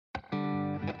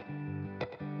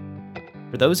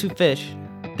For those who fish,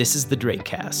 this is the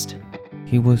DrakeCast.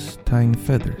 He was tying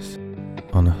feathers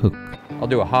on a hook. I'll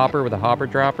do a hopper with a hopper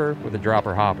dropper with a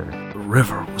dropper hopper. The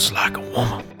river was like a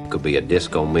woman. It could be a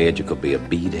disco midge, it could be a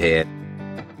beadhead.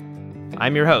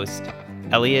 I'm your host,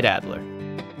 Elliot Adler.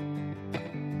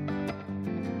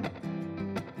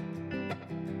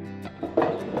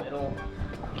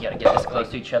 You gotta get this close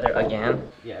to each other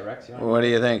again. Yeah, Rex, you want What do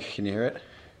you think? Can you hear it?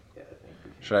 Yeah, I think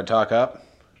we Should I talk up?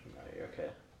 okay.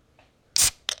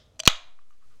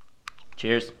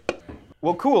 Cheers.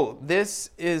 Well, cool. This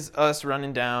is us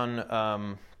running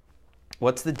down,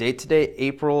 what's the date today?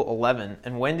 April 11.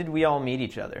 And when did we all meet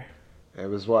each other? It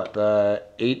was what, the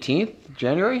 18th?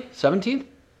 January? 17th?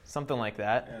 Something like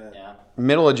that. Yeah.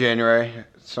 Middle of January,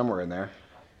 somewhere in there.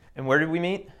 And where did we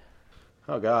meet?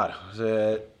 Oh God, was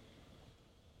it?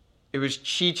 It was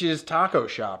Cheech's Taco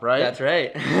Shop, right? That's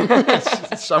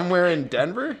right. Somewhere in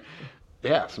Denver?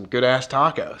 Yeah, some good ass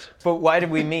tacos. But why did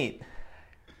we meet?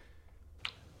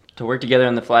 To work together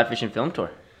on the Flyfishing film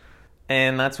tour.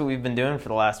 And that's what we've been doing for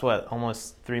the last,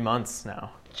 almost 3 months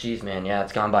now. Jeez, man, yeah,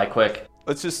 it's gone by quick.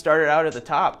 Let's just start it out at the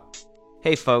top.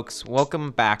 Hey folks,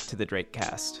 welcome back to the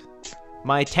DrakeCast.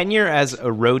 My tenure as a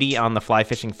roadie on the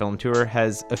Flyfishing film tour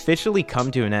has officially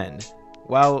come to an end.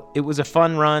 While it was a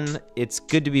fun run, it's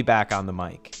good to be back on the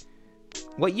mic.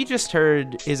 What you just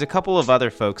heard is a couple of other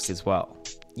folks as well.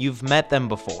 You've met them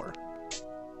before.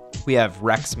 We have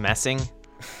Rex Messing.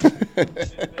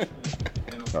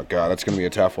 Oh God, that's gonna be a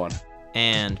tough one.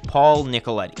 And Paul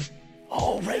Nicoletti.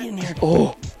 Oh, right in here.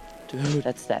 Oh, dude.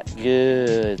 That's that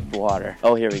good water.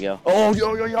 Oh, here we go. Oh,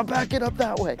 yo, back it up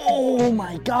that way. Oh,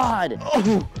 my God.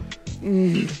 Oh.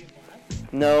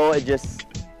 No,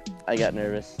 I got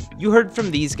nervous. You heard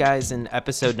from these guys in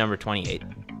episode number 28,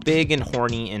 Big and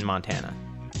Horny in Montana.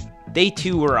 They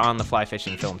too were on the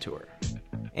Flyfishing film tour.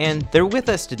 And they're with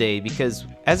us today because,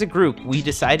 as a group, we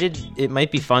decided it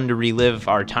might be fun to relive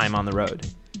our time on the road.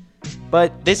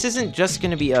 But this isn't just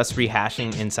going to be us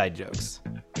rehashing inside jokes.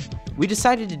 We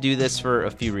decided to do this for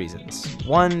a few reasons.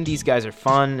 One, these guys are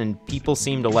fun and people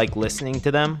seem to like listening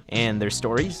to them and their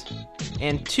stories.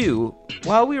 And two,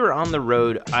 while we were on the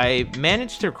road, I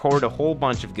managed to record a whole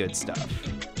bunch of good stuff.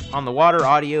 On the water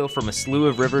audio from a slew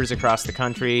of rivers across the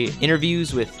country,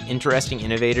 interviews with interesting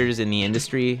innovators in the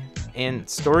industry, and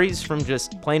stories from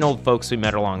just plain old folks we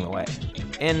met along the way.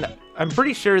 And I'm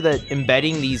pretty sure that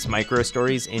embedding these micro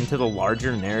stories into the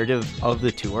larger narrative of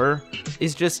the tour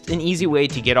is just an easy way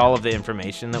to get all of the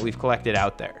information that we've collected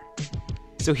out there.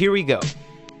 So here we go.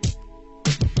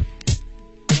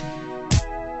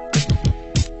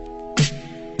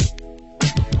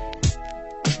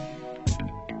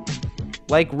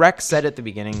 Like Rex said at the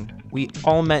beginning, we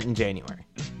all met in January.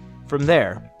 From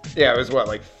there... Yeah, it was what,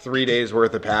 like 3 days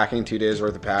worth of packing, 2 days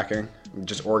worth of packing?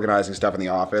 Just organizing stuff in the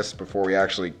office before we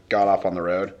actually got off on the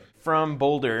road. From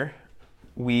Boulder,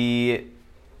 we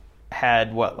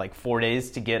had, 4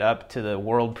 days to get up to the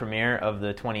world premiere of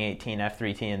the 2018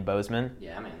 F3T in Bozeman?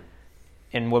 Yeah, man.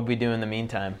 And what'd we do in the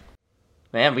meantime?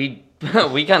 Man, we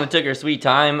kind of took our sweet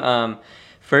time.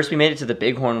 First, we made it to the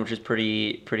Bighorn, which was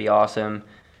pretty awesome.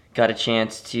 Got a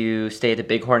chance to stay at the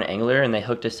Bighorn Angler, and they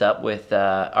hooked us up with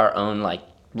our own,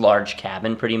 large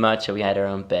cabin, pretty much. So we had our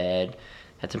own bed.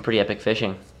 Had some pretty epic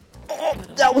fishing. Oh,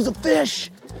 that was a fish.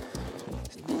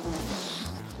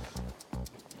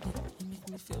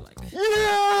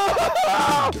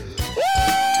 Yeah!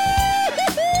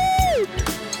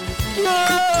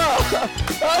 Yeah!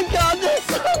 I got this!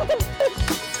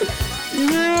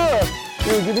 Yeah!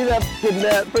 Dude, give me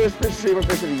that first fish streamer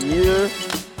fish of the year.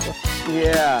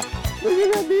 Yeah. Look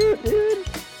at that dude.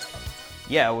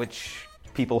 Yeah, which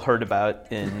people heard about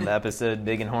in the episode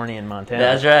Big and Horny in Montana.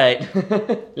 That's right.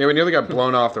 Yeah, we nearly got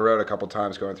blown off the road a couple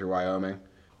times going through Wyoming.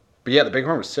 But yeah, the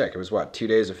Bighorn was sick. It was 2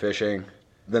 days of fishing.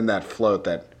 Then that float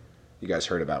that you guys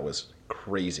heard about was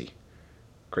crazy.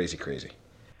 Crazy.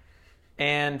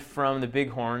 And from the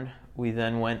Bighorn, we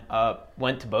then went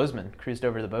to Bozeman, cruised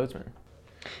over to Bozeman.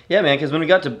 Yeah, man, because when we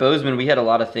got to Bozeman, we had a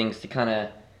lot of things to kind of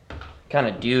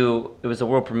do. It was a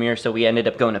world premiere, so we ended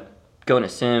up going to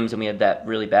Sims, and we had that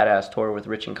really badass tour with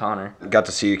Rich and Connor. Got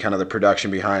to see kind of the production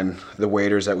behind the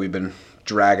waders that we've been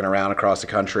dragging around across the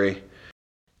country.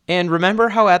 And remember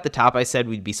how at the top I said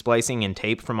we'd be splicing in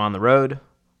tape from on the road?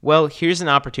 Well, here's an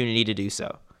opportunity to do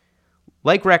so.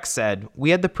 Like Rex said,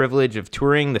 we had the privilege of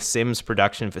touring the Sims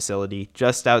production facility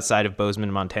just outside of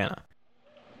Bozeman, Montana.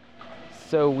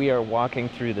 So we are walking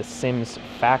through the Sims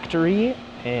factory,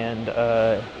 and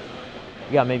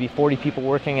we got maybe 40 people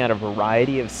working at a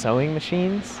variety of sewing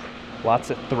machines. Lots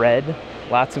of thread,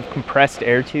 lots of compressed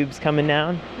air tubes coming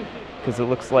down, because it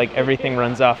looks like everything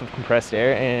runs off of compressed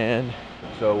air, and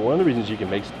So one of the reasons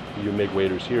you make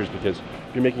waders here is because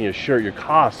if you're making a shirt, your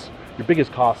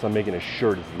biggest cost on making a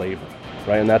shirt is labor,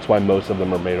 right? And that's why most of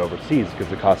them are made overseas, because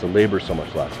the cost of labor is so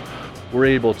much less. We're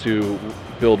able to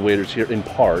build waders here in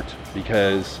part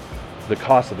because the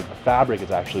cost of the fabric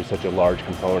is actually such a large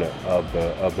component of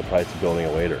the price of building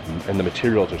a wader, and the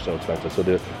materials are so expensive. So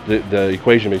the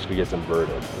equation basically gets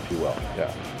inverted, if you will.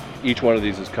 Yeah. Each one of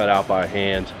these is cut out by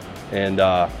hand, and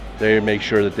they make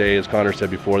sure that they, as Connor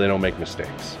said before, they don't make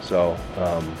mistakes. So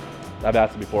I've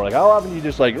asked them before, like, how often do you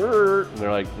just like, and they're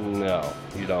like, no,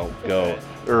 you don't go,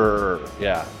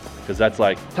 yeah, because that's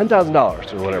like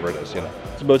 $10,000 or whatever it is, you know.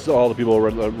 So most of all the people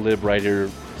live right here,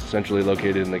 centrally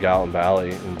located in the Gallatin Valley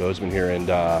in Bozeman here, and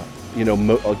you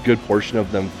know, a good portion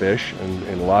of them fish,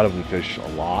 and a lot of them fish a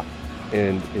lot,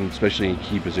 and especially in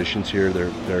key positions here,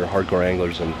 they're hardcore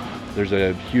anglers, and there's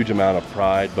a huge amount of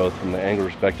pride, both from the angler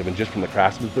perspective and just from the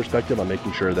craftsman's perspective, on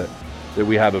making sure that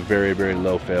we have a very, very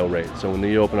low fail rate. So when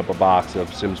you open up a box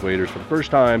of Simms waders for the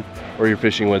first time, or you're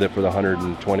fishing with it for the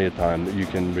 120th time, that you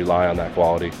can rely on that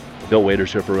quality. Built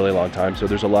waders here for a really long time, so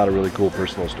there's a lot of really cool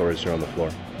personal stories here on the floor.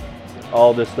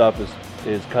 All this stuff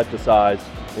is cut to size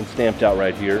and stamped out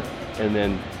right here, and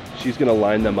then she's gonna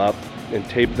line them up and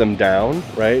tape them down,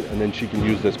 right? And then she can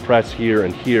use this press here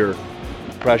and here,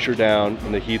 pressure down,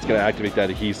 and the heat's gonna activate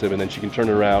that adhesive, and then she can turn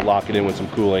it around, lock it in with some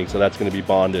cooling, so that's gonna be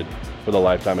bonded for the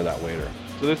lifetime of that wader.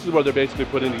 So this is where they're basically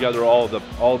putting together all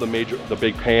the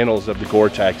big panels of the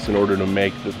Gore-Tex in order to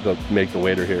make the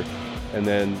wader here. And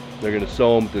then they're gonna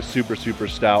sew them with this super, super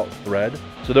stout thread.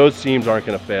 So those seams aren't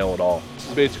gonna fail at all. This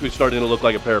is basically starting to look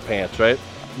like a pair of pants, right?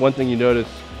 One thing you notice,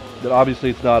 that obviously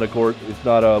it's not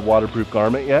a waterproof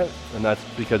garment yet, and that's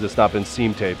because it's not been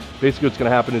seam taped. Basically what's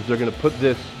gonna happen is they're gonna put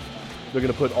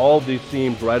all of these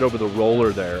seams right over the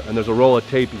roller there, and there's a roll of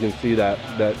tape. You can see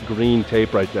that green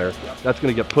tape right there. That's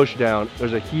gonna get pushed down.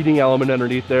 There's a heating element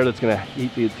underneath there that's gonna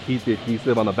heat the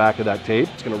adhesive on the back of that tape.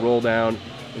 It's gonna roll down,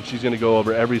 and she's gonna go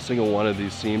over every single one of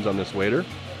these seams on this wader.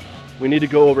 We need to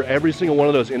go over every single one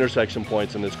of those intersection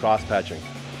points in this cross patching.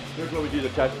 Here's where we do the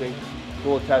testing.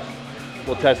 We'll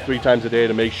test 3 times a day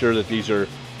to make sure that these are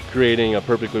creating a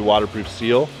perfectly waterproof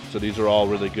seal. So these are all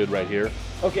really good right here.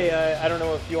 Okay, I don't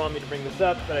know if you want me to bring this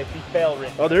up, but I see fail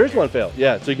written. Oh, there is one fail.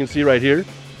 Yeah, so you can see right here,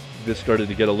 this started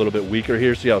to get a little bit weaker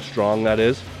here. See how strong that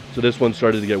is? So this one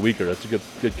started to get weaker. That's a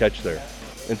good catch there.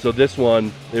 And so this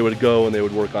one, they would go and they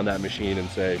would work on that machine and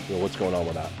say, you know, what's going on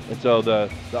with that? And so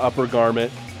the upper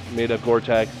garment made of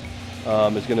Gore-Tex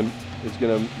is gonna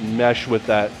mesh with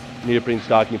that neoprene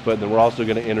stocking foot, and then we're also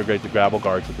gonna integrate the gravel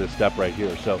guards at this step right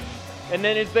here. So. And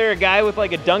then is there a guy with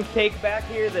like a dunk tank back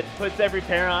here that puts every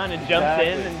pair on and jumps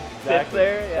in and sits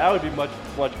there? Yeah. That would be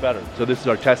much better. So this is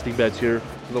our testing beds here.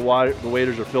 The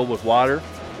waders are filled with water,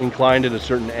 inclined at a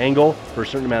certain angle for a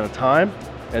certain amount of time,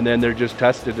 and then they're just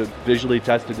visually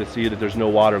tested to see that there's no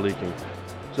water leaking.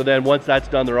 So then once that's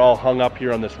done, they're all hung up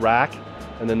here on this rack,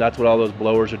 and then that's what all those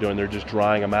blowers are doing. They're just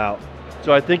drying them out.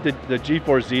 So I think that the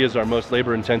G4Z is our most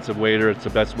labor-intensive wader. It's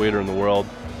the best wader in the world.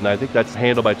 And I think that's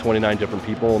handled by 29 different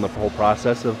people in the whole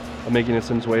process of making the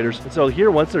Simms waders. And so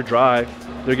here, once they're dry,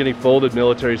 they're getting folded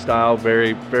military style,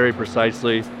 very, very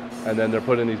precisely. And then they're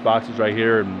put in these boxes right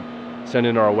here and sent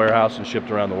into our warehouse and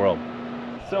shipped around the world.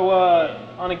 So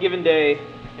on a given day,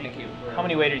 how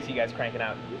many waders are you guys cranking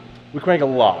out? We crank a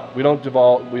lot. We don't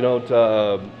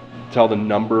tell the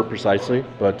number precisely,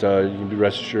 but you can be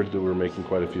rest assured that we're making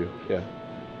quite a few. Yeah.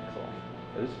 Cool.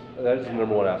 That is the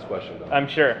number one asked question, though. I'm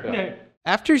sure. Yeah.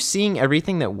 After seeing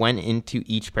everything that went into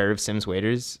each pair of Simms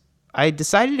waders, I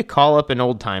decided to call up an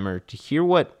old timer to hear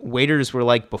what waders were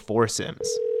like before Simms.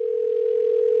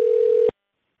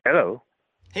 Hello.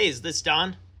 Hey, is this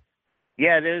Don?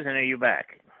 Yeah, it is, and are you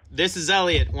back? This is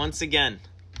Elliot, once again,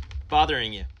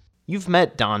 bothering you. You've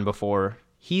met Don before.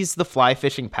 He's the fly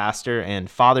fishing pastor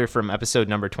and father from episode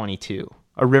number 22.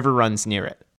 A river runs near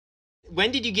it.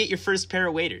 When did you get your first pair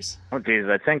of waders? Oh, geez,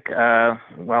 I think, I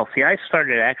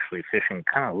started actually fishing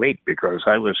kind of late because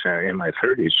I was in my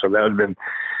 30s, so that would have been,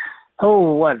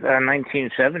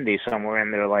 1970, somewhere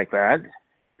in there like that.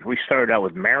 We started out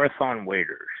with marathon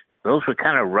waders. Those were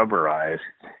kind of rubberized.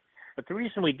 But the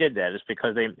reason we did that is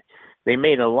because they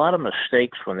made a lot of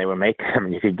mistakes when they were making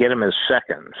them. You could get them as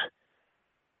seconds.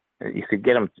 You could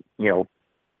get them,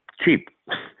 cheap.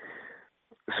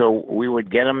 So we would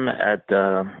get them at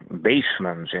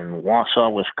Baseman's in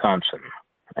Wausau, Wisconsin.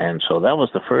 And so that was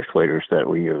the first waders that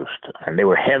we used. And they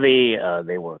were heavy,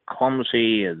 they were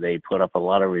clumsy, they put up a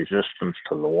lot of resistance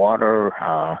to the water.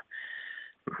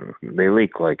 They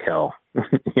leak like hell,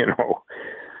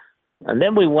 And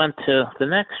then we went to the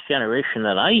next generation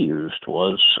that I used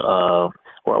was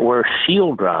were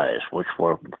seal dries, which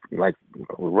were like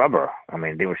rubber. I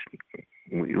mean,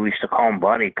 we used to call them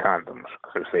body condoms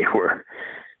because they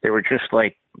were just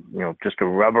like, just a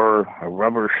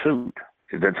rubber suit.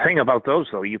 The thing about those,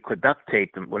 though, you could duct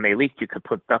tape them. When they leaked, you could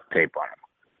put duct tape on them.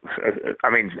 I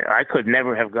mean, I could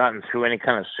never have gotten through any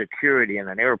kind of security in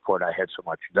an airport. I had so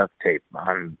much duct tape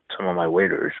on some of my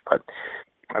waders. But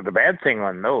the bad thing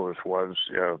on those was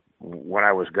when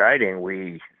I was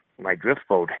guiding, my drift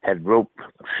boat had rope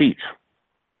seats.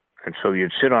 And so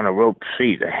you'd sit on a rope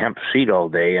seat, a hemp seat all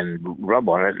day and rub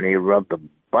on it, and you rub the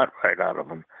butt right out of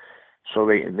them. So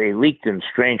they leaked in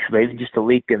strange. They used to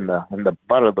leak in the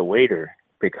butt of the wader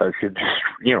because you just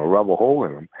rub a hole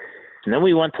in them. And then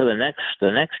we went to the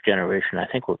next generation. I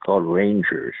think were called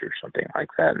Rangers or something like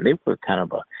that, and they were kind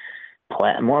of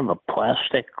more of a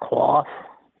plastic cloth,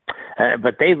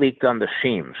 but they leaked on the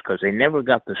seams because they never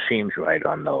got the seams right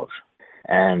on those.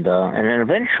 And then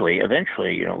eventually,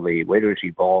 the waders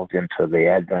evolved into the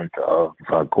advent of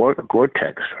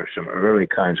Gore-Tex, or some early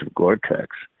kinds of Gore-Tex.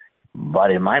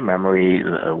 But in my memory,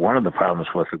 one of the problems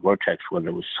with the Gore-Tex was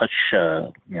it was such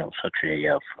a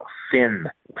thin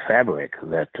fabric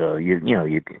that you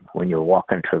when you're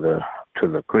walking to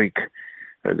the creek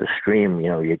or the stream,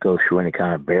 you go through any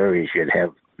kind of berries, you'd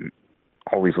have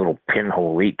all these little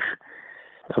pinhole leaks.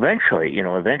 Eventually,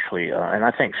 and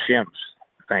I think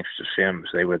thanks to Sims,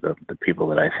 they were the people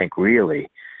that I think really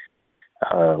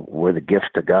were the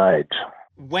gift to guides.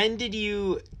 When did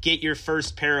you get your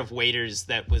first pair of waders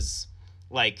that was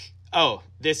like, oh,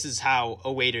 this is how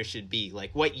a wader should be?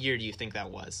 Like, what year do you think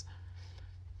that was?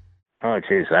 Oh,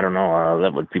 geez, I don't know.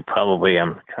 That would be probably,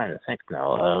 I'm trying to think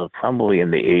now, probably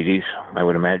in the 80s. I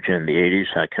would imagine in the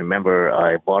 80s. I can remember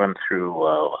I bought them through,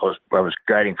 I was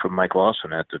guiding for Mike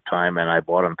Lawson at the time, and I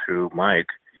bought them through Mike,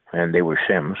 and they were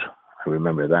Sims. I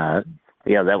remember that.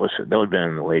 Yeah, that would have been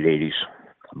in the late 80s.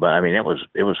 But, I mean, it was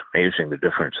amazing, the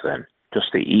difference then.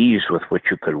 Just the ease with which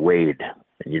you could wade,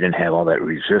 and you didn't have all that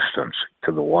resistance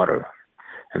to the water,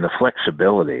 and the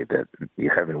flexibility that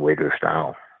you have in waders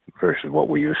now versus what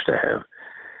we used to have.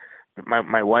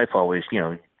 My wife always, she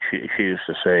used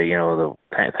to say,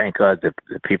 thank God that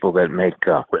the people that make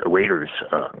waders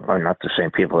are not the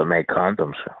same people that make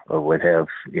condoms, or would have,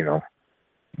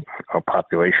 a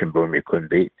population boom you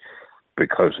couldn't beat,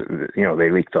 because,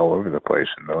 they leaked all over the place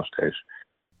in those days.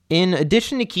 In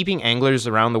addition to keeping anglers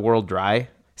around the world dry,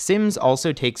 Sims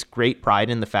also takes great pride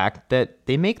in the fact that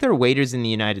they make their waders in the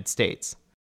United States.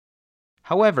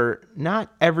 However,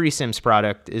 not every Sims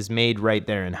product is made right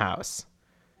there in-house.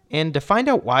 And to find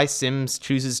out why Sims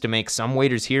chooses to make some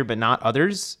waders here but not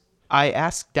others, I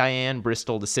asked Diane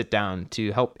Bristol to sit down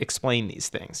to help explain these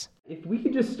things. If we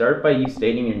could just start by you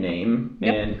stating your name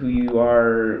and who you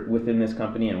are within this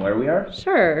company and where we are.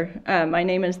 Sure. My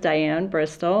name is Diane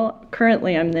Bristol.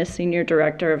 Currently, I'm the Senior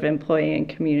Director of Employee and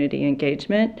Community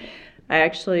Engagement. I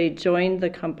actually joined the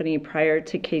company prior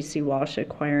to Casey Walsh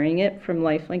acquiring it from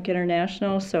LifeLink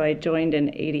International, so I joined in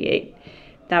 '88.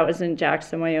 That was in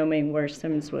Jackson, Wyoming, where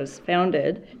Sims was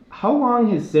founded. How long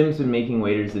has Sims been making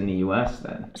waders in the U.S.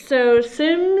 then? So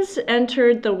Sims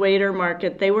entered the wader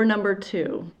market. They were number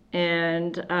 2.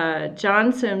 And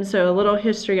John Sims, so a little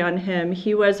history on him,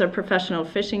 he was a professional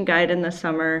fishing guide in the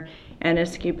summer and a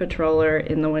ski patroller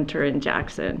in the winter in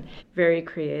Jackson. Very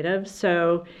creative.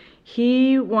 So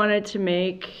he wanted to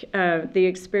make the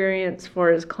experience for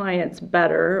his clients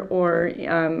better, or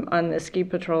on the ski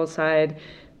patrol side,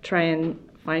 try and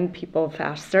find people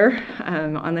faster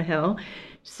on the hill.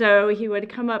 So he would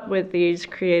come up with these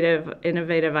creative,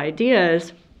 innovative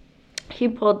ideas. He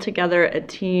pulled together a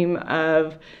team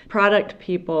of product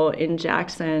people in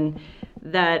Jackson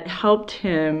that helped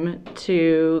him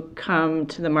to come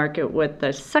to the market with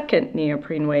the second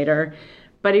neoprene wader,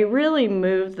 but he really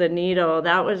moved the needle.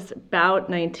 That was about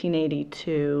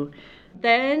 1982.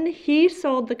 Then he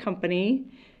sold the company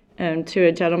to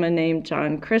a gentleman named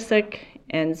John Krisick,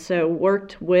 and so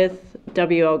worked with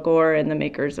W.L. Gore and the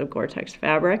makers of Gore-Tex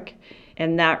fabric,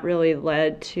 and that really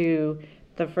led to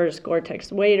the first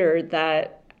Gore-Tex wader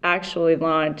that actually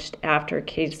launched after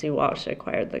Casey Walsh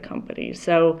acquired the company.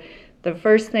 So the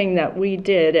first thing that we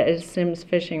did as Sims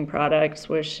Fishing Products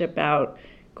was ship out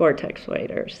Gore-Tex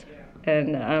waders.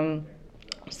 And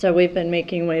so we've been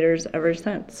making waders ever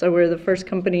since. So we're the first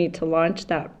company to launch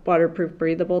that waterproof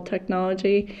breathable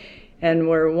technology, and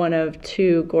we're one of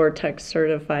 2 Gore-Tex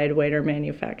certified wader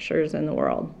manufacturers in the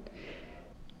world.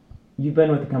 You've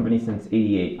been with the company since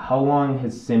 '88. How long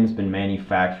has Sims been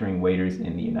manufacturing waders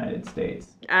in the United States?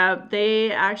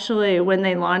 They actually, when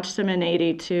they launched them in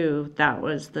 '82, that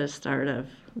was the start of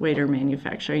wader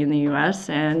manufacturing in the U.S.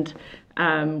 And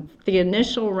The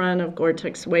initial run of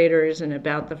Gore-Tex waders in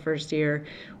about the first year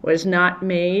was not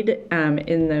made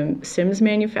in the Sims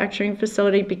manufacturing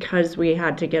facility because we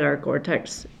had to get our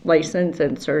Gore-Tex license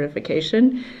and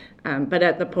certification. But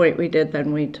at the point we did,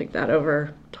 then we took that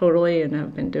over totally and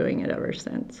have been doing it ever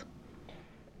since.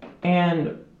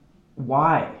 And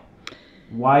why?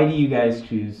 Why do you guys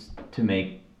choose to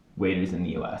make waders in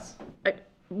the U.S.?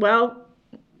 Well,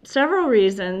 several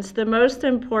reasons. The most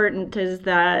important is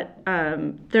that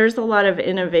there's a lot of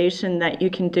innovation that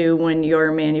you can do when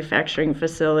your manufacturing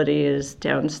facility is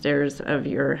downstairs of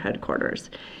your headquarters.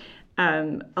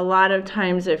 A lot of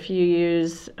times if you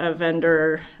use a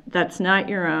vendor that's not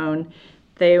your own,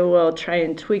 they will try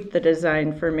and tweak the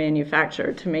design for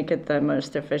manufacture to make it the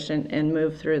most efficient and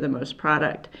move through the most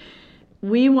product.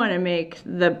 We want to make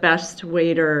the best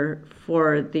wader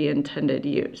for the intended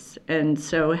use. And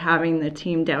so having the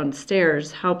team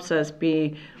downstairs helps us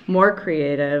be more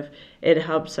creative. It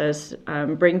helps us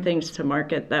bring things to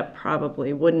market that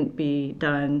probably wouldn't be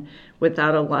done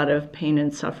without a lot of pain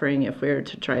and suffering if we were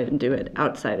to try and do it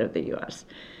outside of the U.S.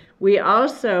 We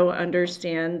also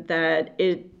understand that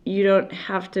you don't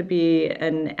have to be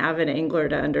an avid angler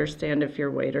to understand if your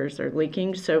waders are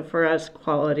leaking. So for us,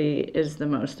 quality is the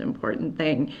most important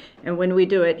thing. And when we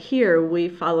do it here, we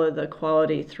follow the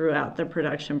quality throughout the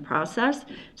production process.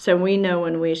 So we know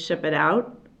when we ship it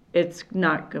out, it's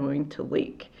not going to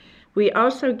leak. We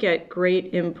also get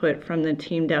great input from the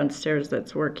team downstairs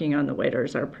that's working on the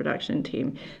waders, our production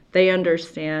team. They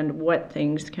understand what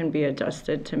things can be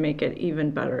adjusted to make it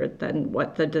even better than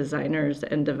what the designers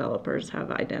and developers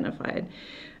have identified.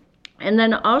 And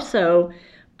then also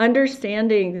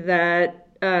understanding that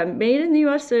made in the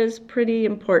U.S. is pretty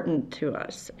important to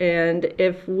us. And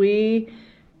if we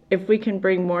can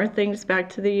bring more things back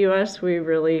to the U.S., we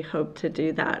really hope to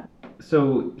do that.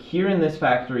 So here in this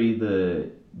factory,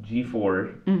 the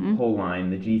G4 whole line,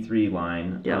 the G3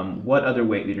 line, what other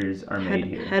waders are made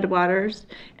here? Headwaters.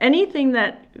 Anything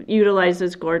that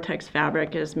utilizes Gore-Tex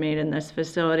fabric is made in this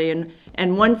facility.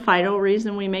 And one final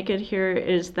reason we make it here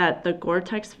is that the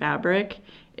Gore-Tex fabric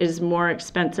is more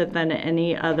expensive than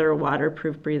any other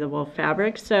waterproof breathable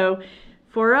fabric. So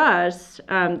for us,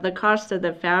 the cost of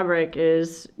the fabric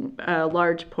is a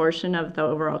large portion of the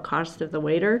overall cost of the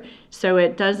wader, so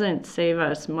it doesn't save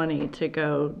us money to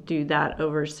go do that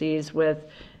overseas with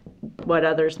what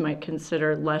others might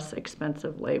consider less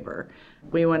expensive labor.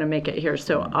 We want to make it here,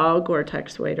 so all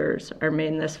Gore-Tex waders are made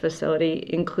in this facility,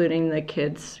 including the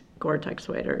kids' Gore-Tex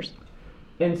waders.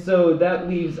 And so that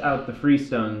leaves out the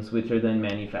freestones, which are then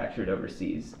manufactured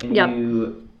overseas. And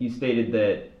you stated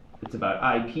that it's about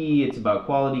IP, it's about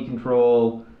quality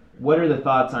control. What are the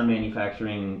thoughts on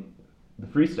manufacturing the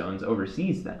freestones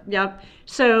overseas then? Yep.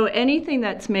 So anything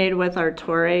that's made with our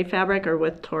Torre fabric or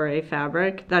with Torre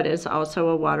fabric, that is also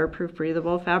a waterproof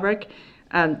breathable fabric,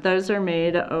 those are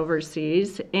made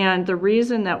overseas. And the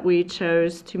reason that we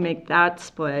chose to make that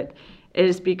split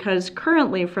is because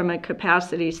currently from a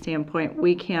capacity standpoint,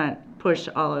 we can't push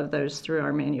all of those through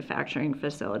our manufacturing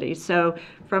facility. So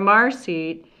from our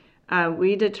seat,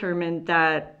 we determined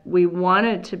that we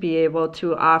wanted to be able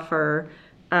to offer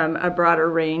a broader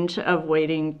range of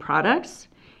wading products.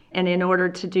 And in order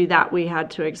to do that, we had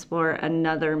to explore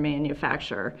another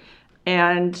manufacturer.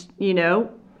 And,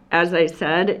 as I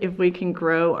said, if we can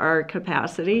grow our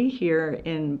capacity here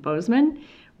in Bozeman,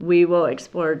 we will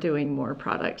explore doing more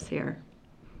products here.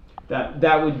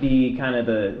 That would be kind of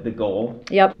the goal.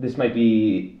 Yep. This might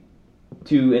be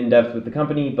too in-depth with the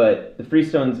company, but the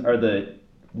freestones are the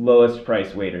lowest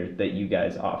price wader that you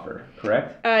guys offer,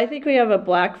 correct? I think we have a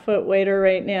Blackfoot wader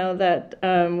right now that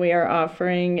we are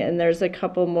offering, and there's a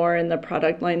couple more in the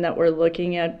product line that we're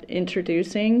looking at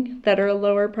introducing that are a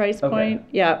lower price point.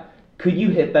 Yeah. Could you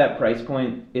hit that price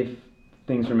point if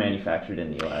things were manufactured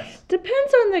in the U.S.?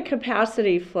 Depends on the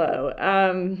capacity flow.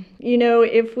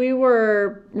 If we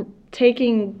were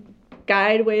taking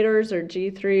guide waders or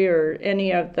G3 or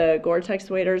any of the Gore-Tex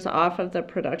waders off of the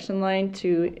production line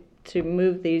to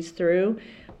move these through,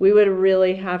 we would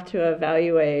really have to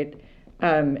evaluate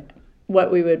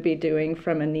what we would be doing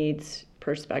from a needs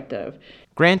perspective.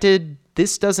 Granted,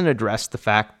 this doesn't address the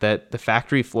fact that the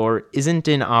factory floor isn't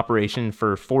in operation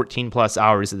for 14 plus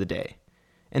hours of the day,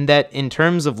 and that in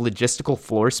terms of logistical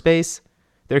floor space,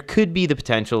 there could be the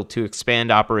potential to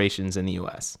expand operations in the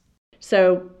U.S.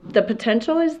 So the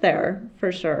potential is there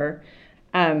for sure,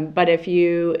 but if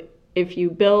you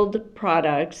build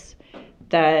products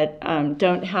that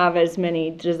don't have as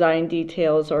many design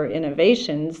details or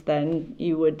innovations, then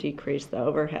you would decrease the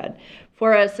overhead.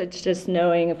 For us, it's just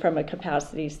knowing from a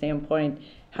capacity standpoint,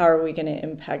 how are we going to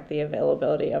impact the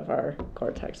availability of our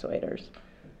Gore-Tex waders?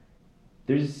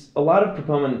 There's a lot of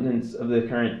proponents of the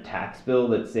current tax bill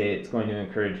that say it's going to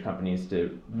encourage companies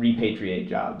to repatriate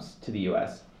jobs to the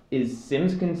U.S. Is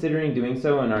Sims considering doing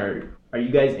so, and are you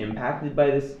guys impacted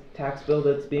by this tax bill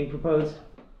that's being proposed?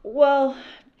 Well,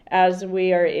 as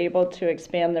we are able to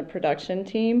expand the production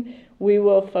team, we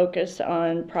will focus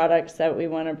on products that we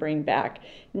want to bring back.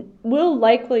 We'll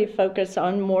likely focus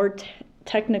on more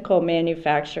technical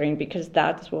manufacturing because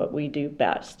that's what we do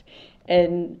best.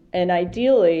 And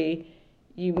ideally,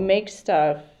 you make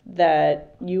stuff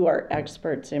that you are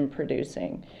experts in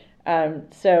producing.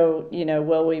 So,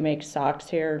 will we make socks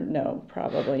here? No,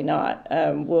 probably not.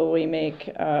 Will we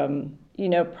make,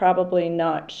 probably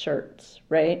not shirts,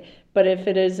 right? But if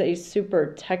it is a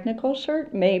super technical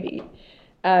shirt, maybe.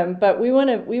 But we want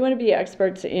to be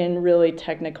experts in really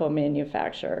technical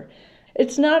manufacture.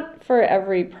 It's not for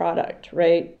every product,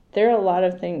 right? There are a lot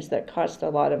of things that cost a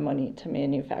lot of money to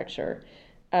manufacture.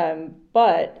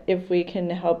 But if we can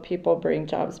help people bring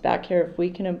jobs back here, if we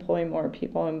can employ more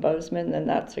people in Bozeman, then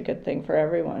that's a good thing for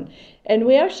everyone. And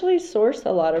we actually source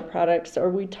a lot of products, or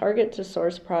we target to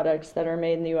source products that are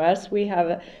made in the U.S. We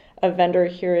have a vendor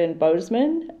here in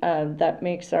Bozeman that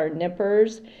makes our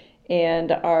nippers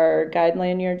and our guide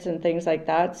lanyards and things like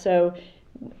that. So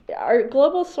our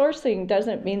global sourcing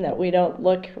doesn't mean that we don't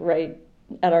look right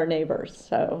at our neighbors.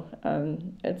 So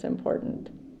it's important.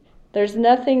 There's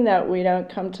nothing that we don't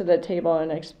come to the table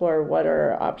and explore what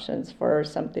are our options for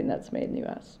something that's made in the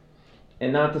U.S.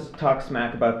 And not to talk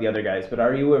smack about the other guys, but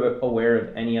are you aware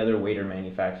of any other wader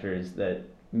manufacturers that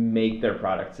make their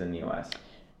products in the U.S.?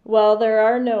 Well, there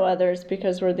are no others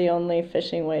because we're the only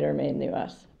fishing wader made in the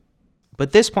U.S.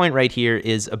 But this point right here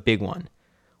is a big one.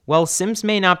 While Sims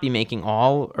may not be making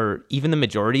all or even the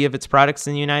majority of its products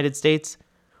in the United States,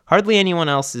 hardly anyone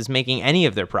else is making any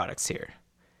of their products here.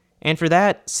 And for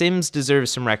that, Sims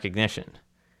deserves some recognition.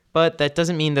 But that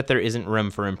doesn't mean that there isn't room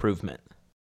for improvement.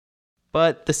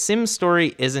 But the Sims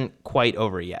story isn't quite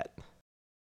over yet.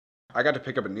 I got to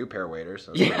pick up a new pair of waders.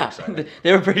 So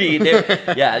they were pretty.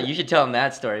 Yeah, you should tell them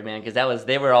that story, man, because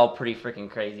they were all pretty freaking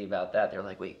crazy about that. They're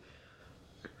like, wait,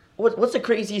 what's the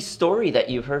craziest story that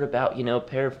you've heard about? A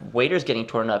pair of waders getting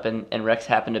torn up, and Rex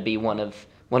happened to be one of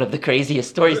the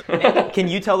craziest stories. Can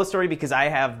you tell the story, because I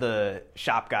have the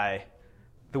shop guy,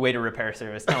 the wader repair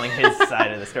service, telling his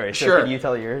side of the story. So sure. Can you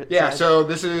tell your Yeah, side? so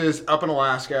this is up in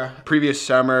Alaska, previous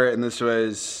summer, and this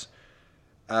was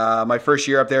my first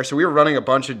year up there. So we were running a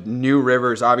bunch of new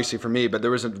rivers, obviously for me, but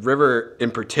there was a river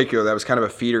in particular that was kind of a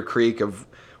feeder creek of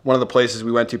one of the places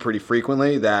we went to pretty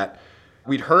frequently that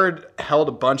we'd heard held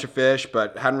a bunch of fish,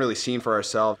 but hadn't really seen for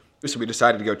ourselves. So we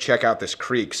decided to go check out this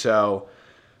creek. So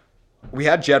we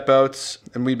had jet boats,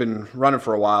 and we'd been running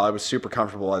for a while. I was super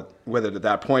comfortable with it at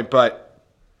that point, but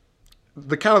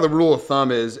the kind of the rule of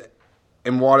thumb is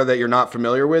in water that you're not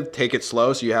familiar with, take it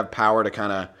slow so you have power to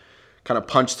kind of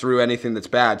punch through anything that's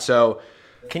bad. So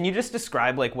can you just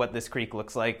describe like what this creek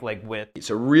looks like with? It's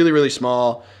a really, really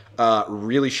small,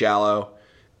 really shallow,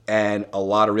 and a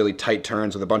lot of really tight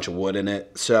turns with a bunch of wood in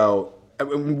it. So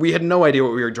we had no idea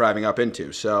what we were driving up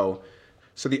into. So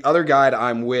the other guide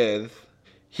I'm with,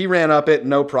 he ran up it,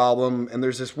 no problem, and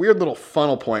there's this weird little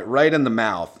funnel point right in the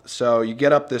mouth. So you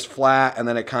get up this flat, and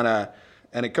then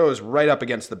it goes right up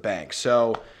against the bank.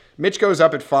 So Mitch goes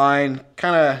up it fine,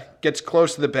 kind of gets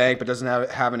close to the bank, but doesn't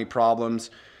have any problems.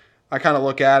 I kind of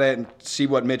look at it and see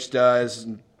what Mitch does,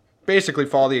 and basically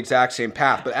follow the exact same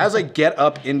path. But as I get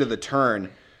up into the turn,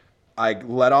 I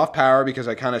let off power because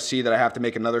I kind of see that I have to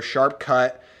make another sharp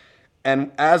cut.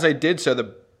 And as I did so,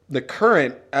 the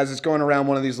current, as it's going around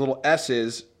one of these little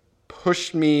S's,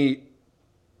 pushed me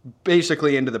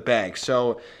basically into the bank.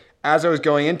 So as I was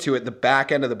going into it, the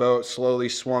back end of the boat slowly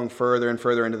swung further and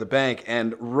further into the bank.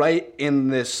 And right in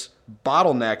this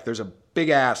bottleneck, there's a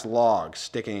big-ass log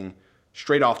sticking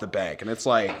straight off the bank. And it's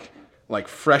like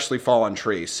freshly fallen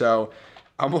tree. So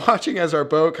I'm watching as our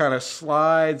boat kind of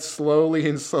slides slowly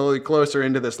and slowly closer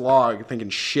into this log, thinking,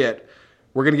 shit,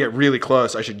 we're going to get really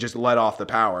close. I should just let off the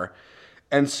power.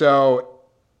 And so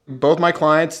both my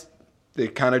clients,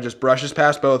 it kind of just brushes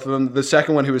past both of them. The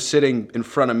second one, who was sitting in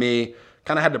front of me,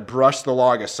 kind of had to brush the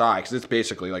log aside because it's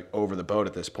basically like over the boat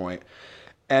at this point.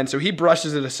 And so he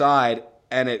brushes it aside,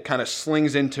 and it kind of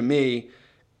slings into me.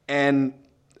 And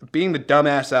being the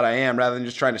dumbass that I am, rather than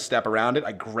just trying to step around it,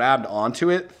 I grabbed onto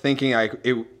it, thinking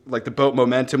like the boat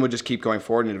momentum would just keep going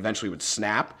forward and it eventually would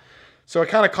snap. So it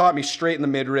kind of caught me straight in the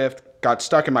midriff, got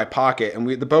stuck in my pocket, and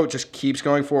the boat just keeps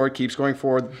going forward.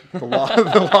 The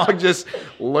log just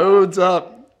loads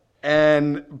up.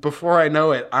 And before I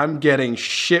know it, I'm getting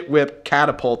shit whipped,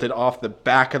 catapulted off the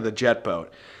back of the jet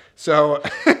boat. So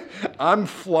I'm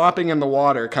flopping in the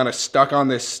water, kind of stuck on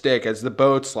this stick as the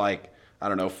boat's like, I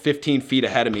don't know, 15 feet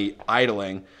ahead of me,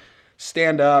 idling.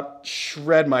 Stand up,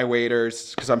 shred my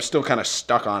waders, because I'm still kind of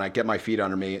stuck on it, get my feet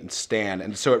under me and stand.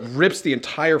 And so it rips the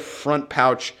entire front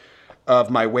pouch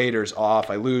of my waders off.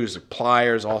 I lose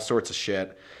pliers, all sorts of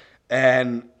shit.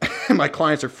 And my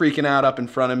clients are freaking out up in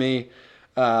front of me,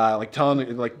 telling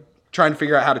me, trying to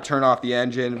figure out how to turn off the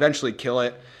engine, eventually kill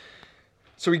it.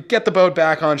 So we get the boat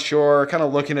back on shore, kind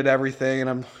of looking at everything,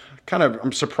 and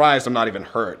I'm surprised I'm not even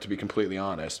hurt, to be completely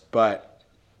honest. But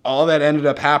all that ended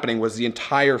up happening was the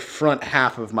entire front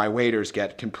half of my waders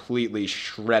get completely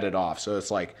shredded off. So it's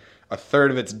like a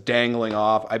third of it's dangling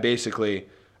off. I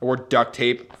wore duct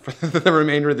tape for the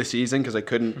remainder of the season because I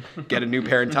couldn't get a new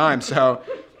pair in time. So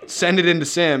send it into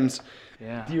Sims.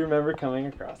 Yeah. Do you remember coming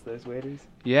across those waders?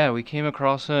 Yeah, we came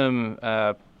across them.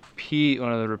 Pete,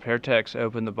 one of the repair techs,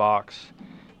 opened the box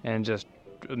and just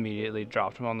immediately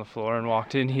dropped them on the floor and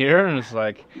walked in here and was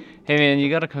like, "Hey man, you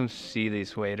gotta come see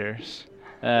these waders."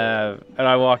 And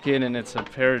I walk in and it's a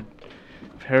pair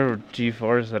of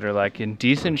G4s that are like in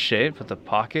decent shape, but the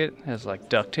pocket has like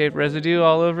duct tape residue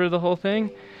all over the whole thing.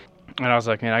 And I was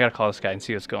like, man, I gotta call this guy and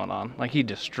see what's going on. Like, he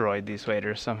destroyed these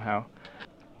waders somehow.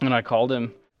 And I called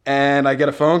him. And I get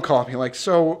a phone call being like,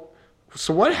 so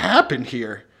what happened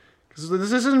here? Because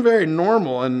this isn't very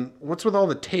normal, and what's with all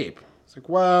the tape? It's like,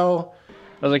 well...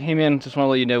 I was like, hey man, just want to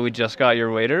let you know we just got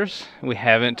your waders. We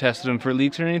haven't tested them for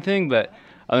leaks or anything, but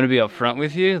I'm going to be upfront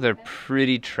with you. They're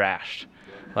pretty trashed.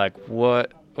 Like,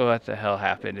 what the hell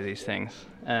happened to these things?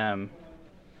 And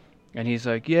he's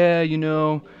like, yeah,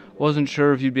 wasn't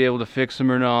sure if you'd be able to fix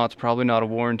them or not. It's probably not a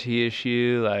warranty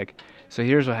issue. Like, so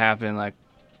here's what happened. Like,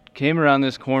 came around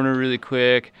this corner really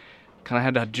quick, kind of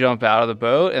had to jump out of the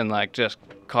boat and like just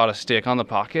caught a stick on the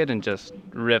pocket and just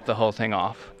ripped the whole thing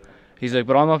off. He's like,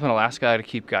 but I'm up in Alaska to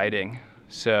keep guiding.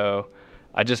 So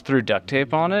I just threw duct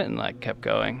tape on it and like kept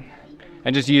going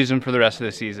and just used them for the rest of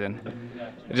the season.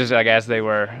 Just like as they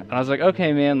were. And I was like,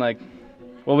 okay, man, like,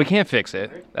 well, we can't fix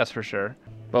it, that's for sure,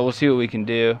 but we'll see what we can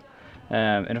do.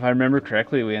 And if I remember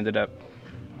correctly, we ended up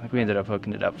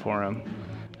hooking it up for him.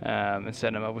 And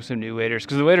setting him up with some new waders,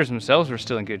 because the waders themselves were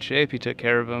still in good shape. He took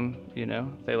care of them,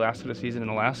 they lasted a season in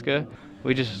Alaska.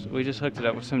 We just hooked it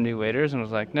up with some new waders and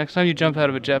was like, next time you jump out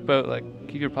of a jet boat, like,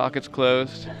 keep your pockets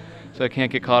closed so I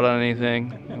can't get caught on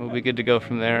anything, and we'll be good to go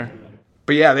from there.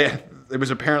 But yeah, it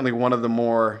was apparently one of the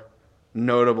more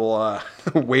notable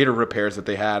wader repairs that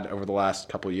they had over the last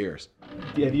couple of years.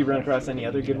 Have you run across any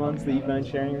other good ones that you've been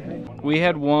sharing with me? We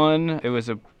had one. It was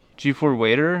a G4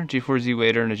 wader, G4Z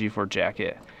wader, and a G4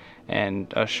 jacket.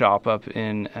 And a shop up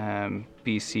in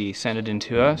BC sent it in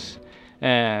to us.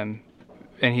 And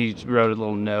he wrote a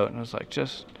little note and was like,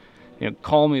 just,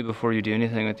 call me before you do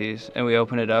anything with these. And we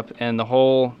open it up, and the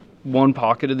whole one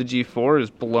pocket of the G4 is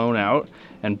blown out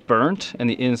and burnt, and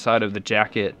the inside of the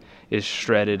jacket is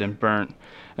shredded and burnt.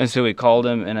 And so we called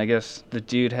him, and I guess the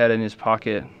dude had in his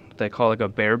pocket what they call like a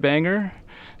bear banger.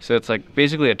 So it's like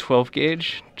basically a 12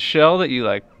 gauge shell that you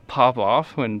like pop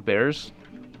off when bears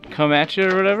come at you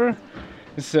or whatever.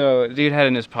 So the dude had it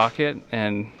in his pocket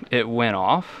and it went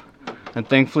off, and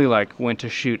thankfully like went to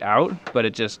shoot out, but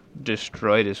it just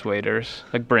destroyed his waders,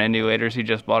 like brand new waders he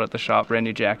just bought at the shop, brand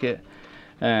new jacket.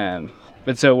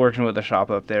 But so working with the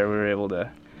shop up there, we were able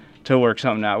to work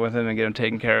something out with him and get him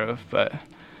taken care of. But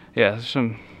yeah,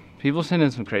 some people send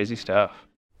in some crazy stuff.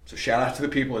 So shout out to the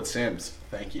people at Sims.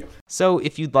 Thank you. So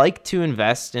if you'd like to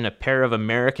invest in a pair of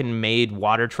American-made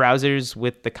water trousers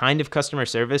with the kind of customer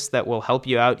service that will help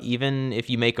you out even if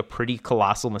you make a pretty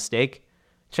colossal mistake,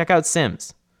 check out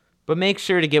Sims. But make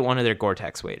sure to get one of their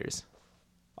Gore-Tex waders.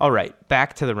 All right,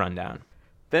 back to the rundown.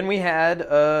 Then we had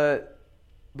the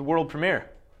world premiere.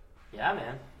 Yeah,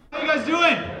 man. How you guys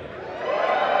doing?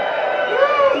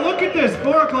 Woo, look at this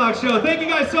 4 o'clock show. Thank you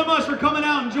guys so much for coming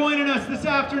out and joining us this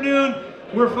afternoon.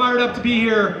 We're fired up to be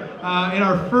here in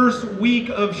our first week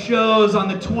of shows on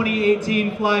the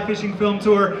 2018 Flyfishing Film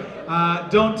Tour.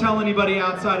 Don't tell anybody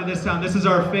outside of this town. This is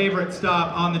our favorite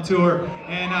stop on the tour.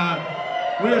 And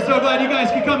we are so glad you guys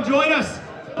could come join us.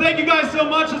 Thank you guys so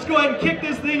much. Let's go ahead and kick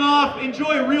this thing off.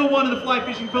 Enjoy reel 1 of the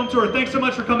Flyfishing Film Tour. Thanks so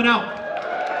much for coming out.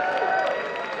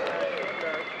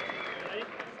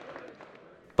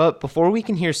 But before we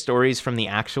can hear stories from the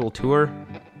actual tour,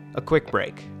 a quick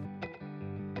break.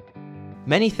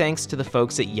 Many thanks to the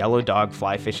folks at Yellow Dog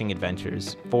Fly Fishing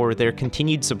Adventures for their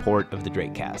continued support of the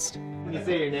DrakeCast. Can you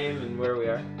say your name and where we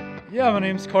are? Yeah, my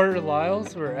name's Carter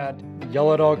Lyles. We're at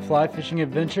Yellow Dog Fly Fishing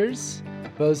Adventures,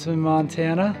 Bozeman,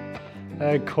 Montana.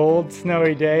 A cold,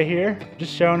 snowy day here.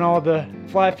 Just showing all the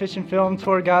fly fishing film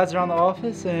tour guys around the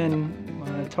office and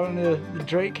talking to the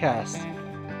DrakeCast.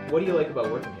 What do you like about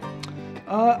working here?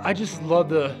 I just love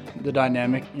the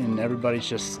dynamic, and everybody's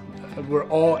just, we're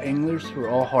all anglers, we're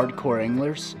all hardcore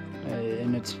anglers,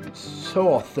 and it's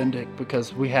so authentic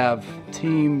because we have a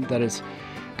team that is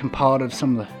compiled of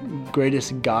some of the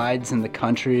greatest guides in the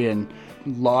country and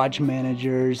lodge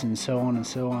managers and so on and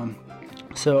so on.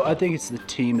 So I think it's the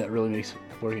team that really makes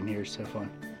working here so fun.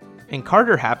 And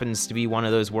Carter happens to be one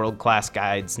of those world-class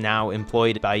guides now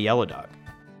employed by Yellow Dog.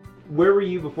 Where were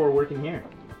you before working here?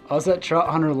 I was at Trout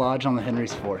Hunter Lodge on the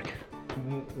Henry's Fork.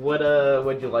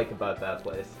 What'd you like about that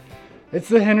place? It's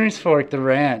the Henry's Fork, the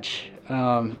ranch.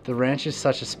 The ranch is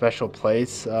such a special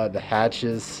place. The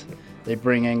hatches, they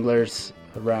bring anglers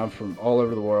around from all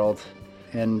over the world.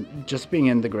 And just being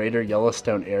in the greater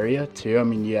Yellowstone area too, I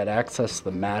mean, you had access to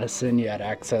the Madison, you had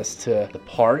access to the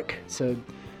park, so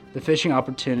the fishing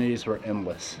opportunities were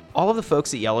endless. All of the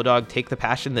folks at Yellow Dog take the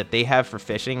passion that they have for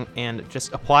fishing and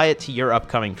just apply it to your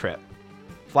upcoming trip.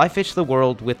 Fly fish the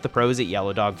world with the pros at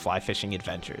Yellow Dog Fly Fishing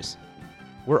Adventures.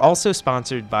 We're also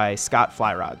sponsored by Scott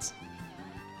Fly Rods.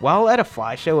 While at a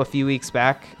fly show a few weeks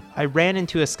back, I ran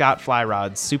into a Scott Fly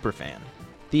Rods superfan,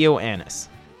 Theo Annis.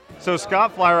 So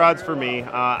Scott Fly Rods for me,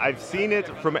 I've seen it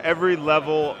from every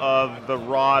level of the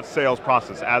rod sales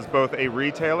process as both a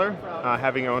retailer,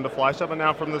 having owned a fly shop, and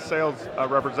now from the sales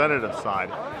representative side.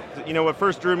 You know, what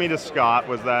first drew me to Scott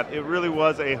was that it really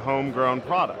was a homegrown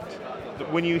product.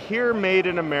 When you hear made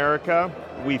in America,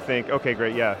 we think, okay,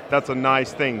 great, yeah, that's a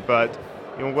nice thing, but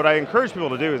you know, what I encourage people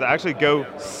to do is actually go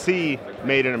see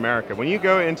made in America. When you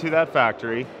go into that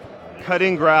factory,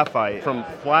 cutting graphite from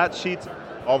flat sheets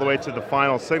all the way to the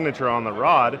final signature on the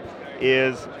rod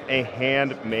is a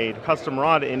handmade custom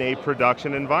rod in a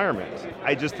production environment.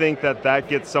 I just think that that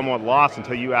gets somewhat lost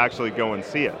until you actually go and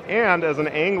see it. And as an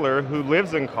angler who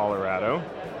lives in Colorado,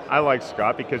 I like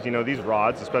Scott because, you know, these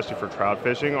rods, especially for trout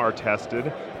fishing, are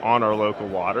tested on our local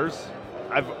waters.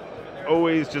 I've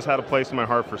always just had a place in my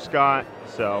heart for Scott,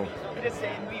 so. Can you just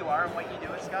say who you are and what you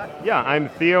do at Scott? Yeah, I'm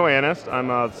Theo Annis.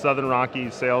 I'm a Southern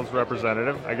Rockies sales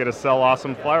representative. I get to sell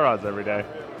awesome fly rods every day.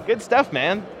 Good stuff,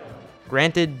 man.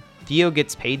 Granted, Theo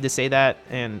gets paid to say that,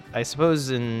 and I suppose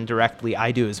indirectly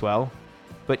I do as well.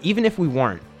 But even if we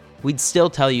weren't, we'd still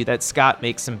tell you that Scott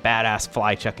makes some badass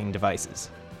fly chucking devices.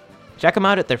 Check them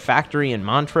out at their factory in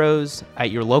Montrose,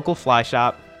 at your local fly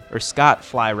shop, or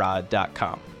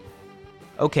scottflyrod.com.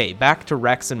 Okay, back to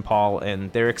Rex and Paul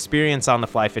and their experience on the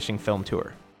fly fishing film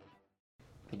tour.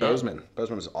 Bozeman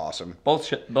was awesome. Both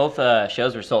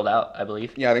shows were sold out, I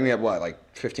believe. Yeah, I think we had, like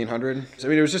 1,500? So, I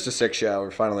mean, it was just a sick show.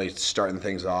 We're finally starting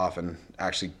things off and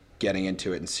actually getting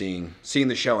into it and seeing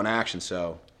the show in action,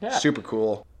 so yeah. Super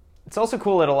cool. It's also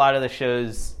cool at a lot of the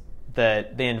shows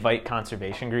that they invite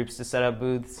conservation groups to set up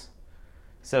booths,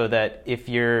 so that if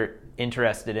you're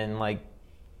interested in, like,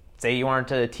 say you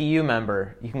aren't a TU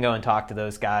member, you can go and talk to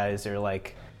those guys, or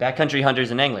like backcountry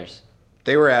hunters and anglers.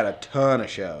 They were at a ton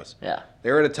of shows. Yeah.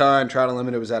 They were at a ton. Trout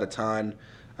Unlimited was at a ton.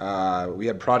 We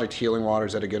had Project Healing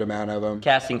Waters at a good amount of them.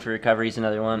 Casting for Recovery is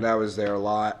another one. That was there a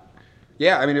lot.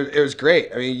 Yeah, I mean, it was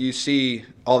great. I mean, you see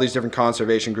all these different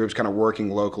conservation groups kind of working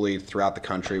locally throughout the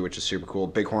country, which is super cool.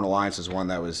 Bighorn Alliance is one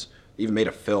that was even made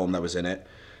a film that was in it.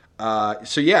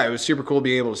 So yeah, it was super cool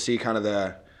being able to see kind of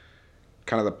the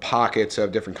pockets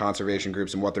of different conservation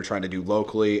groups and what they're trying to do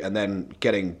locally, and then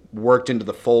getting worked into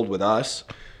the fold with us.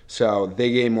 So they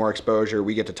gain more exposure.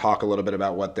 We get to talk a little bit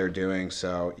about what they're doing.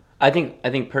 So I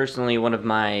think personally, one of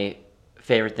my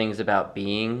favorite things about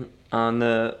being on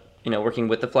the, working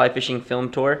with the Fly Fishing Film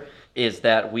Tour is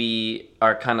that we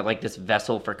are kind of like this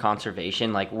vessel for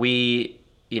conservation. Like we're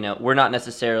not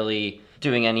necessarily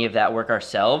doing any of that work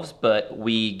ourselves, but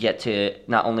we get to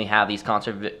not only have these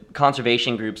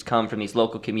conservation groups come from these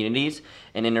local communities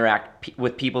and interact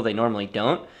with people they normally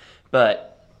don't,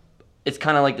 but it's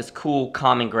kind of like this cool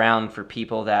common ground for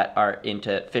people that are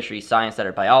into fisheries science, that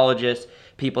are biologists,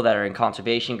 people that are in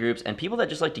conservation groups, and people that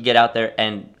just like to get out there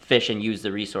and fish and use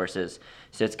the resources.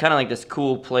 So it's kind of like this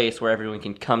cool place where everyone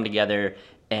can come together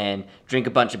and drink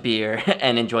a bunch of beer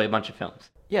and enjoy a bunch of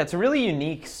films. Yeah, it's a really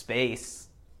unique space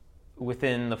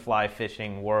within the fly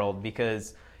fishing world,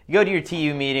 because you go to your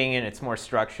TU meeting and it's more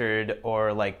structured,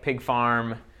 or like Pig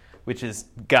Farm, which has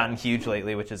gotten huge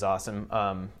lately, which is awesome.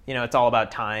 It's all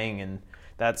about tying and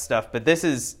that stuff. But this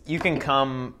is, you can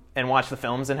come and watch the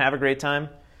films and have a great time.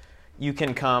 You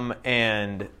can come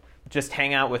and just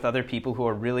hang out with other people who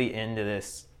are really into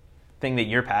this thing that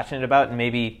you're passionate about, and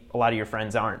maybe a lot of your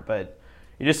friends aren't, but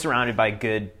you're just surrounded by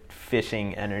good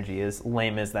fishing energy, as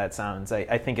lame as that sounds.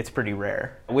 I think it's pretty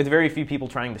rare, with very few people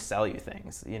trying to sell you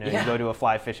things. You go to a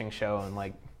fly fishing show and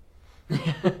like,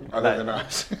 other than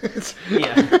us.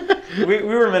 Yeah, we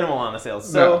were minimal on the sales.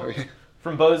 So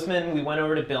From Bozeman, we went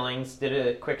over to Billings, did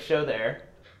a quick show there.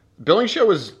 Billings show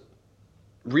was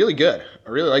really good. I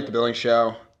really liked the Billings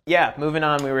show. Yeah, moving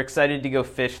on, we were excited to go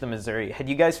fish the Missouri. Had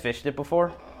you guys fished it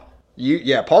before?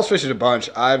 Yeah, Paul's fished it a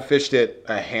bunch. I've fished it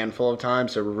a handful of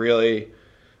times, so really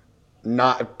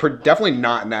definitely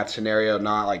not in that scenario,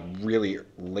 not like really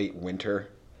late winter.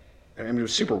 I mean, it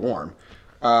was super warm.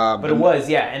 But it was,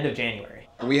 end of January.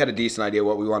 We had a decent idea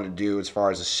what we wanted to do as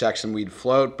far as a section we'd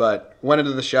float, but went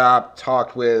into the shop,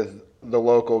 talked with the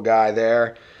local guy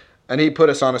there, and he put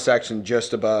us on a section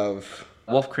just above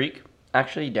Wolf Creek,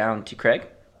 actually down to Craig,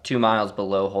 2 miles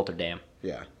below Holter Dam.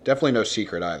 Yeah, definitely no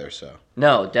secret either, so.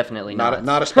 No, definitely not.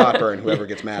 Not a spot burn, whoever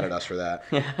gets mad at us for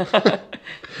that.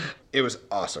 It was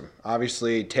awesome.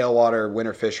 Obviously, tailwater,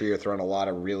 winter fishery, you're throwing a lot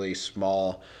of really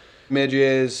small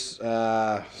midges,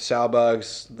 sow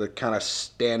bugs, the kind of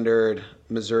standard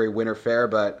Missouri winter fare,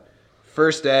 but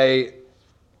first day,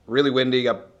 really windy,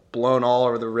 got blown all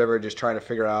over the river just trying to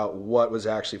figure out what was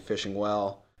actually fishing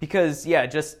well. Because,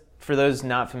 just for those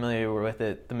not familiar with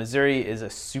it, the Missouri is a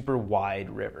super wide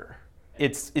river.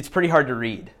 It's pretty hard to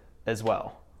read as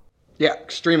well. Yeah,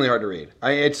 extremely hard to read.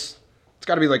 It's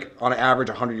got to be like on average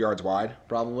 100 yards wide,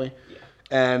 probably. Yeah.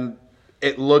 And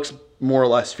it looks more or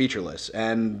less featureless.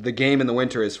 And the game in the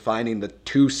winter is finding the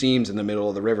 2 seams in the middle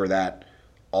of the river that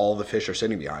all the fish are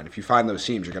sitting behind. If you find those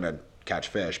seams, you're going to catch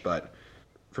fish. But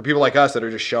for people like us that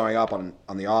are just showing up on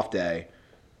the off day,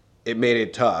 it made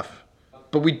it tough.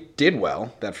 But we did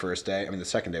well that first day. I mean, the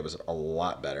second day was a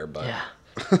lot better. But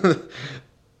yeah.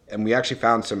 And we actually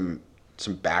found some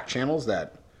back channels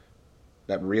that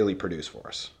really produce for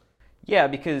us. Yeah,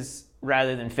 because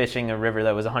rather than fishing a river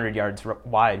that was 100 yards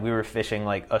wide, we were fishing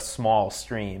like a small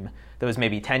stream that was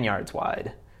maybe 10 yards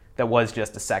wide that was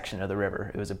just a section of the river.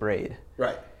 It was a braid.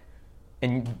 Right.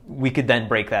 And we could then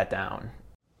break that down.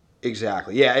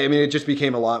 Exactly. Yeah, I mean, it just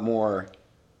became a lot more...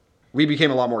 We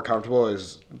became a lot more comfortable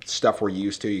as stuff we're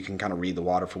used to. You can kind of read the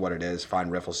water for what it is,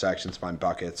 find riffle sections, find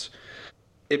buckets.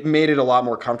 It made it a lot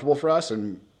more comfortable for us,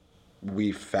 and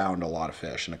we found a lot of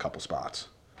fish in a couple spots.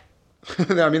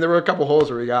 I mean, there were a couple holes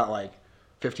where we got like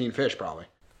 15 fish probably.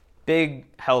 Big,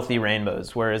 healthy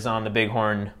rainbows, whereas on the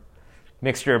Bighorn,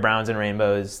 mixture of browns and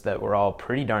rainbows that were all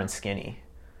pretty darn skinny.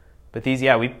 But these,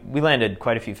 we landed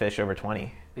quite a few fish over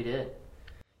 20. We did.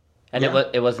 And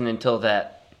it wasn't until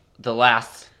the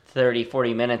last 30,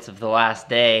 40 minutes of the last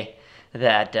day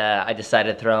that I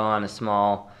decided to throw on a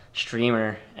small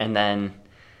streamer, and then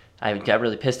I got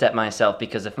really pissed at myself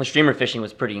because the streamer fishing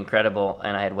was pretty incredible,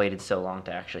 and I had waited so long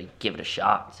to actually give it a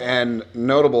shot. So. And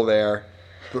notable there,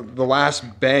 the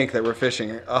last bank that we're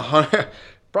fishing,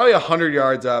 probably 100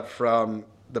 yards up from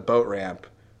the boat ramp,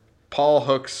 Paul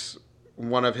hooks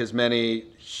one of his many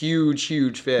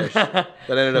huge fish that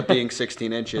ended up being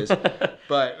 16 inches.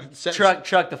 But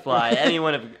truck the fly.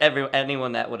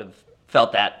 Anyone that would have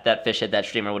felt that fish hit that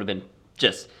streamer would have been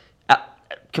just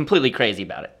completely crazy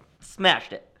about it.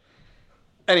 Smashed it.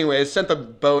 Anyways, sent the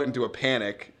boat into a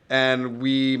panic, and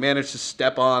we managed to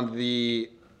step on the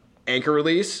anchor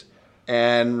release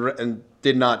and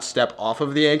did not step off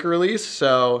of the anchor release.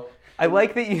 So I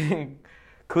like that you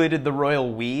included the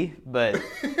royal we, but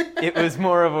it was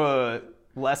more of a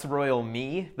less royal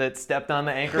me that stepped on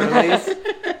the anchor release.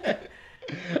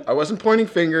 I wasn't pointing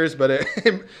fingers, but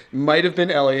it might have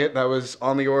been Elliot that was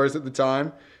on the oars at the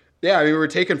time. Yeah, I mean, we were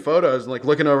taking photos and like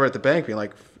looking over at the bank, being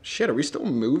like, "Shit, are we still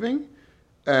moving?"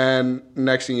 And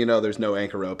next thing you know, there's no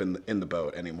anchor rope in the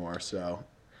boat anymore. So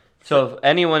if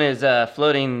anyone is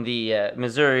floating the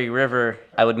Missouri River,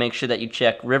 I would make sure that you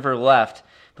check river left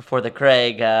before the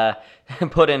Craig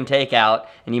put in takeout,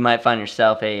 and you might find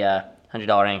yourself a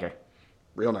 $100 anchor.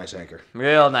 Real nice anchor.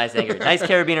 Nice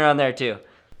carabiner on there too.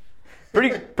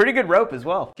 Pretty good rope as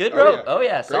well. Good rope. Oh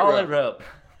yeah, solid rope.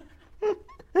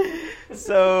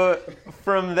 So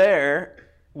from there,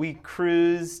 we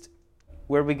cruised.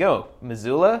 Where'd we go?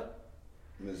 Missoula?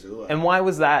 And why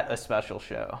was that a special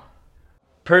show?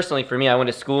 Personally, for me, I went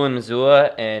to school in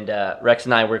Missoula, and Rex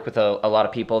and I work with a lot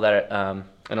of people that are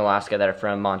in Alaska that are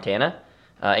from Montana,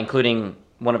 including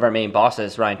one of our main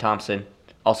bosses, Ryan Thompson,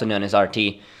 also known as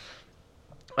RT.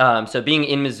 So being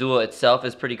in Missoula itself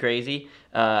is pretty crazy.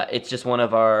 It's just one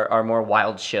of our more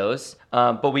wild shows.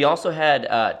 But we also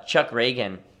had Chuck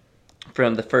Reagan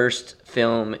from the first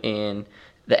film in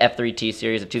the F3T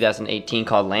series of 2018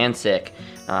 called Landsick.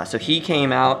 So he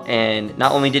came out, and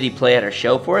not only did he play at our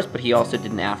show for us, but he also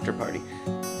did an after party.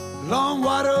 Long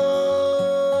water,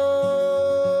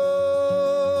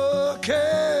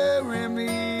 carry me.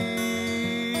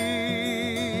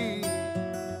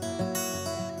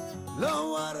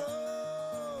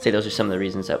 Say those are some of the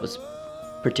reasons that was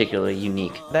particularly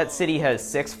unique. That city has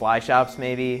 6 fly shops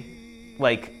maybe,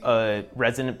 like a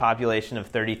resident population of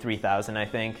 33,000 I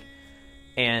think,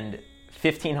 and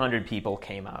 1,500 people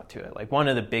came out to it. Like one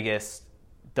of the biggest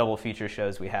double feature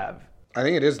shows we have. I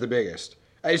think it is the biggest.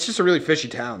 It's just a really fishy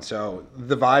town, so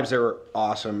the vibes there were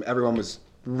awesome. Everyone was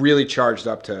really charged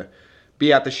up to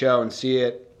be at the show and see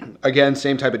it. Again,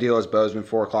 same type of deal as Bozeman.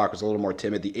 4 o'clock was a little more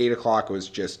timid. The 8 o'clock was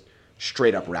just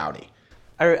straight up rowdy.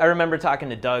 I remember talking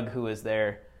to Doug, who was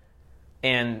there,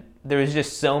 and there was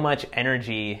just so much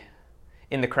energy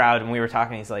in the crowd, and we were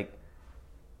talking, he's like,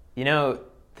 you know,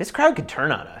 this crowd could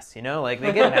turn on us, you know? Like,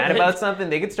 they get mad about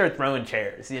something, they could start throwing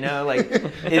chairs, you know? Like,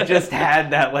 it just had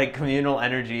that, like, communal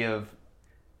energy of,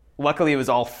 luckily it was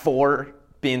all 4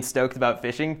 being stoked about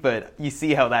fishing, but you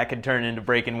see how that could turn into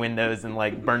breaking windows and,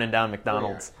 like, burning down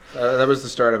McDonald's. That was the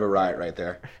start of a riot right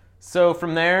there. So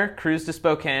from there, cruised to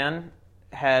Spokane,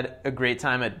 had a great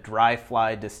time at Dry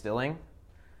Fly Distilling.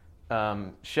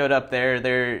 Showed up there.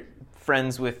 They're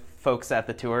friends with folks at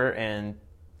the tour and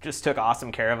just took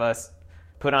awesome care of us.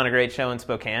 Put on a great show in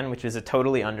Spokane, which is a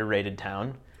totally underrated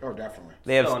town. Oh, definitely.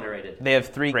 So underrated. They have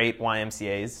 3 great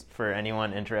YMCAs for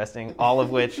anyone interesting, all of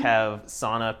which have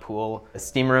sauna, pool, a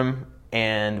steam room,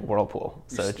 and whirlpool.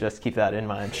 So just keep that in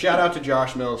mind. Shout out to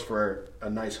Josh Mills for a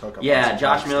nice hookup. Yeah,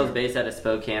 Josh Mills, based out of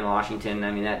Spokane, Washington.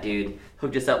 I mean, that dude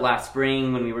hooked us up last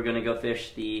spring when we were going to go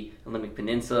fish the Olympic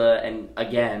Peninsula. And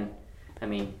again, I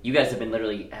mean, you guys have been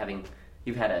literally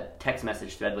you've had a text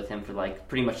message thread with him for like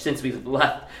pretty much since we've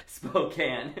left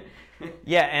Spokane.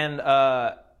 Yeah, and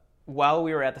while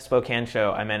we were at the Spokane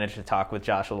show, I managed to talk with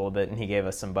Josh a little bit, and he gave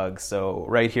us some bugs. So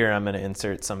right here, I'm going to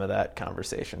insert some of that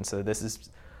conversation. So this is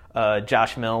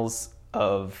Josh Mills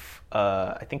of,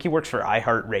 I think he works for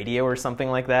iHeartRadio or something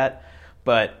like that,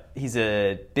 but he's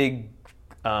a big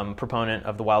proponent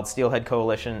of the Wild Steelhead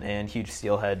Coalition and huge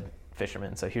steelhead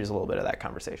fisherman. So here's a little bit of that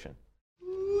conversation.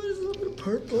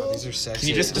 Purple. Oh, these are sexy. Can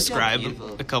you just describe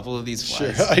a couple of these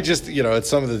flies? Sure. I just, it's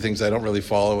some of the things I don't really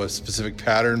follow a specific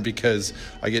pattern because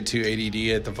I get too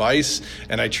ADD at the vise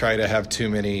and I try to have too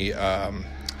many, I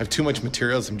have too much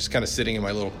materials. I'm just kind of sitting in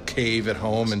my little cave at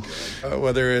home, and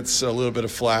whether it's a little bit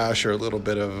of flash or a little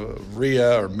bit of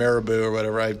rhea or marabou or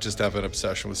whatever, I just have an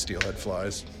obsession with steelhead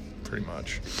flies, pretty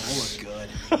much. They look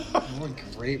good. They look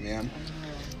great, man.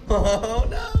 Oh,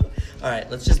 no. All right,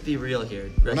 let's just be real here.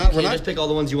 You can't just pick all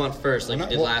the ones you want first like you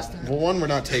did last time. Well, one, we're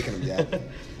not taking them yet.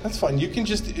 That's fine. You can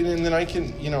just, and then I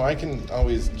can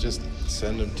always just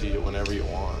send them to you whenever you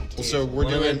want. Well, so we're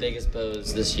doing... One of the biggest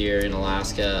bows this year in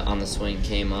Alaska on the swing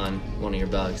came on one of your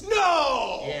bugs.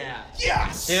 No! Yeah.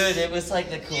 Yes! Dude, it was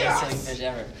like the coolest swing fish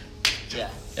ever.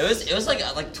 Yeah. It was like a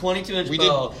 22-inch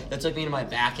bow that took me to my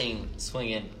backing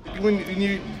swinging. When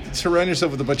you surround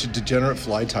yourself with a bunch of degenerate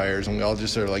fly tires and we all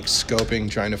just are like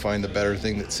scoping, trying to find the better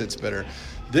thing that sits better.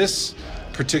 This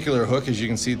particular hook, as you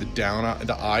can see,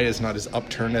 the eye is not as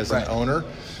upturned as an owner.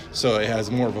 So it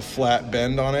has more of a flat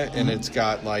bend on it, and it's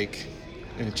got and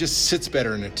it just sits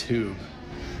better in a tube.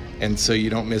 And so you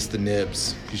don't miss the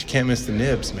nibs. Because you can't miss the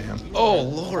nibs, man. Oh,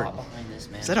 Lord.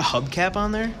 Is that a hubcap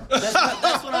on there?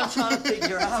 That's what I'm trying to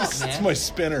figure out, man. It's my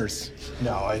spinners.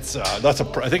 No, it's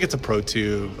I think it's a Pro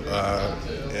Tube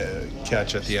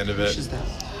catch at the end of it.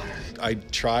 I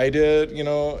try to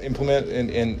implement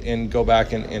and go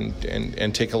back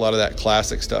and take a lot of that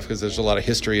classic stuff because there's a lot of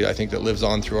history I think that lives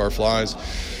on through our flies.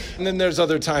 And then there's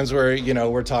other times where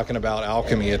we're talking about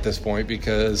alchemy at this point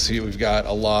because we've got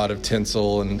a lot of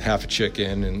tinsel and half a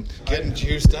chicken and getting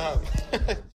juiced up.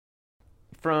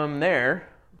 From there,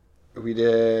 we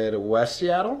did West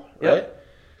Seattle, right? Yep.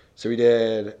 So we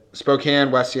did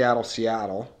Spokane, West Seattle,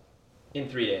 Seattle. In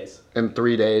 3 days. In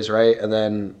 3 days, right? And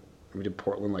then we did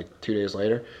Portland like 2 days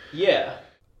later. Yeah.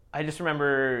 I just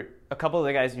remember a couple of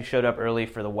the guys who showed up early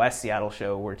for the West Seattle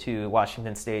show were 2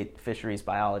 Washington State fisheries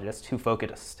biologists who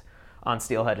focused on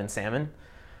steelhead and salmon.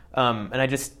 And I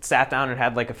just sat down and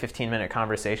had like a 15-minute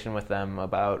conversation with them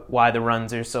about why the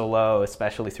runs are so low,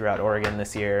 especially throughout Oregon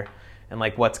this year. And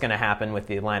like what's going to happen with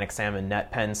the Atlantic salmon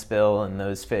net pen spill and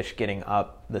those fish getting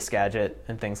up the Skagit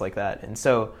and things like that. And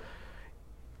so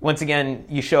once again,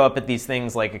 you show up at these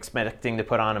things like expecting to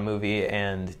put on a movie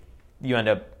and you end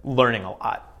up learning a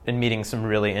lot and meeting some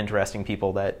really interesting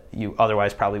people that you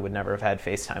otherwise probably would never have had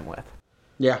FaceTime with.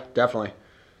 Yeah, definitely.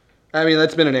 I mean,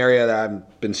 that's been an area that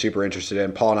I've been super interested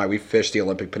in. Paul and I, we fished the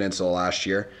Olympic Peninsula last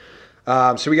year.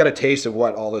 So we got a taste of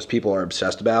what all those people are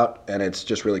obsessed about, and it's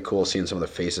just really cool seeing some of the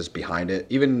faces behind it.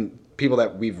 Even people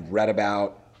that we've read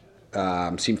about,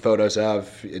 seen photos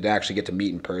of, and actually get to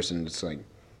meet in person. It's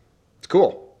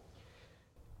cool.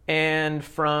 And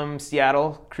from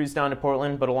Seattle, cruised down to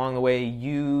Portland, but along the way,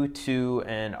 you two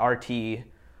and RT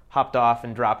hopped off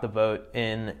and dropped the boat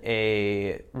in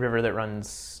a river that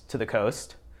runs to the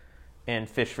coast and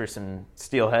fished for some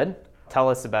steelhead. Tell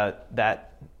us about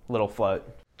that little float.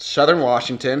 Southern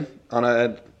Washington on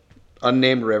an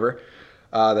unnamed river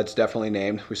that's definitely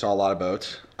named. We saw a lot of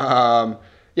boats.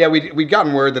 We'd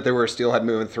gotten word that there were steelhead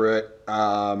moving through it.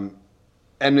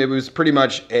 And it was pretty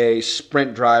much a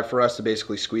sprint drive for us to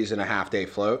basically squeeze in a half-day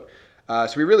float.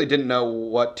 So we really didn't know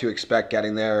what to expect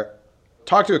getting there.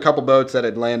 Talked to a couple boats that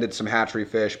had landed some hatchery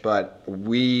fish, but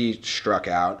we struck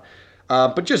out.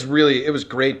 But just really, it was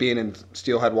great being in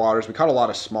steelhead waters. We caught a lot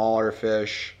of smaller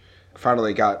fish.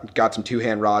 Finally got some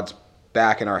two-hand rods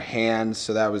back in our hands,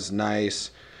 so that was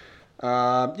nice.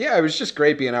 It was just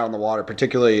great being out on the water.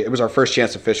 Particularly, it was our first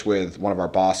chance to fish with one of our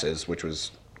bosses, which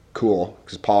was cool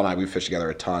because Paul and I, we fished together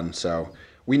a ton, so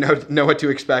we know what to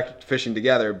expect fishing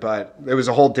together. But it was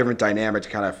a whole different dynamic to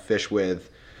kind of fish with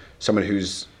someone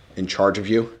who's in charge of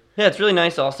you. Yeah, it's really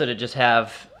nice also to just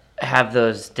have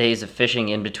those days of fishing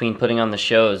in between putting on the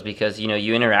shows, because you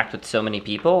interact with so many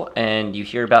people and you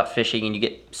hear about fishing and you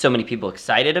get so many people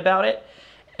excited about it,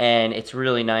 and it's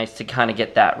really nice to kind of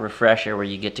get that refresher where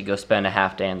you get to go spend a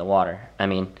half day in the water. I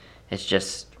mean, it's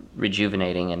just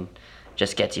rejuvenating and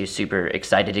just gets you super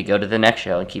excited to go to the next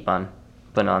show and keep on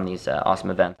putting on these awesome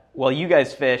events. While you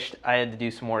guys fished, I had to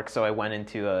do some work, so I went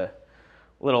into a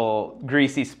little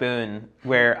greasy spoon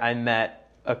where I met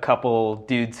a couple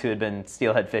dudes who had been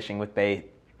steelhead fishing with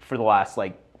bait for the last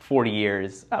 40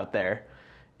 years out there.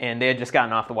 And they had just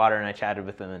gotten off the water, and I chatted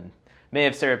with them and may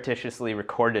have surreptitiously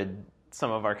recorded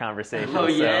some of our conversations. Oh,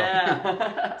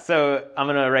 yeah. So I'm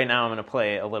going to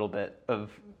play a little bit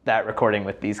of that recording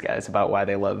with these guys about why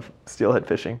they love steelhead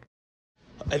fishing.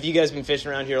 Have you guys been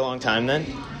fishing around here a long time then?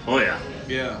 Oh, yeah.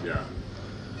 Yeah.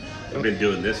 I've been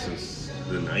doing this since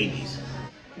the 90s.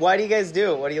 Why do you guys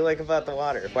do it? What do you like about the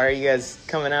water? Why are you guys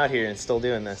coming out here and still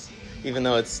doing this, even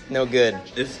though it's no good?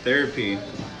 It's therapy.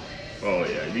 Oh,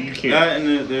 yeah. You can't. That and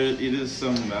it is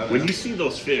something about it. When you see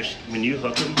those fish, when you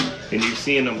hook them, and you're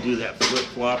seeing them do that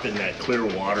flip-flop in that clear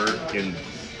water, and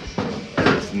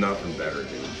there's nothing better,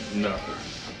 dude.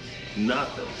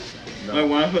 Nothing. Like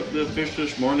when I hooked the fish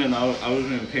this morning, I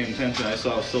wasn't even paying attention. I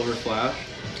saw a silver flash.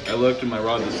 I looked and my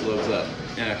rod just loads up.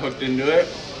 And I hooked into it.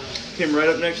 Came right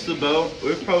up next to the boat.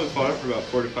 We probably fought for about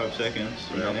 45 seconds.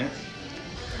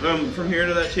 From here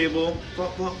to that table,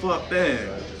 flop, flop, flop, bang.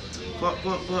 Flop,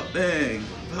 flop, flop, bang.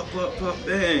 Flop, flop, flop,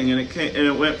 bang. And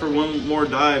it went for one more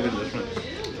dive and just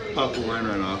went, popped the line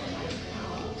right off.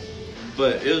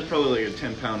 But it was probably like a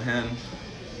 10-pound hen.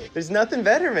 There's nothing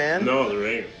better, man. No, there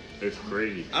ain't. It's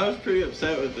crazy. I was pretty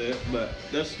upset with it, but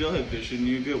that's steelhead fishing.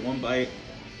 You get one bite,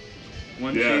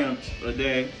 one chance a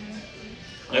day.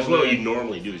 That's what you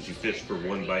normally do, is you fish for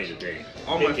one bite a day.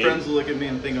 All my friends will look at me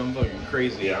and think I'm fucking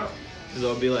crazy. Yeah. Because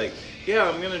I'll be like, yeah,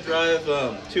 I'm going to drive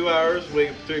 2 hours, wake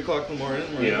up at 3 o'clock in the morning,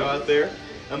 we're going to go out there,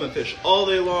 I'm going to fish all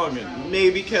day long and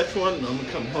maybe catch one, and I'm going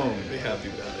to come home and be happy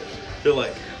about it. They're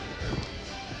like,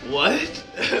 what?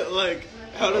 Like,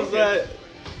 how does that...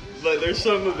 Like, there's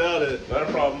something about it. Not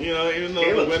a problem. Even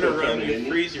though the winter run, you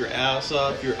freeze your ass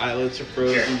off, your eyelids are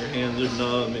frozen, your hands are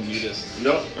numb, and you just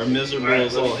are miserable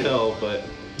as all hell. But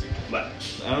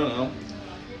I don't know.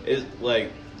 It's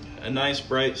like a nice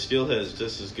bright steelhead is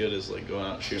just as good as like going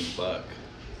out and shooting a buck.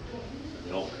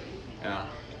 Nope. Yeah.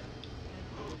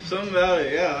 Something about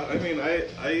it, yeah. I mean,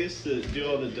 I used to do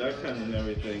all the duck hunting and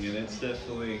everything, and it's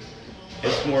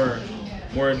more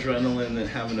adrenaline than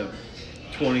having a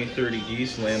 20, 30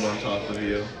 geese land on top of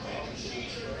you.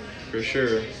 For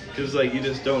sure. Because, you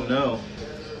just don't know.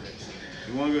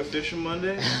 You want to go fishing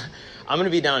Monday? I'm going to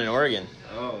be down in Oregon.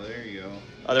 Oh, there you go.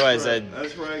 Otherwise,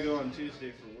 that's where I go on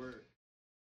Tuesday for work.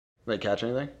 Did they catch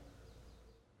anything?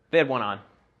 They had one on.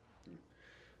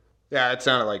 Yeah, it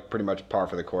sounded like pretty much par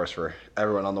for the course for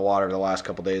everyone on the water the last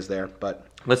couple days there. But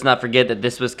let's not forget that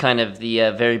this was kind of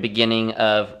the very beginning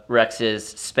of Rex's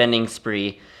spending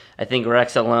spree. I think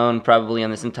Rex alone, probably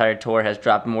on this entire tour, has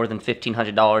dropped more than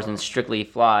 $1,500 in strictly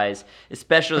flies,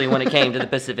 especially when it came to the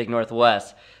Pacific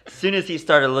Northwest. As soon as he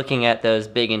started looking at those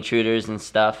big intruders and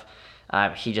stuff,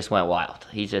 he just went wild.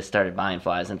 He just started buying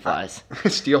flies and flies.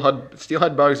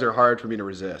 Steelhead bugs are hard for me to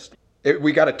resist.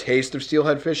 We got a taste of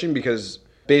steelhead fishing because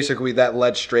basically that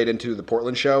led straight into the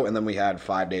Portland show, and then we had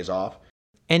 5 days off.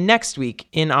 And next week,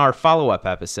 in our follow-up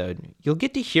episode, you'll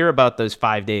get to hear about those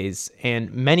 5 days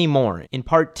and many more in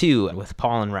part 2 with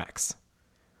Paul and Rex.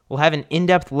 We'll have an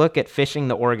in-depth look at fishing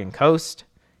the Oregon coast,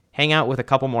 hang out with a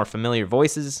couple more familiar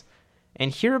voices, and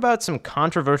hear about some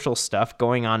controversial stuff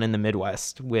going on in the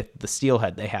Midwest with the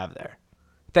steelhead they have there.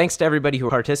 Thanks to everybody who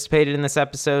participated in this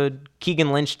episode.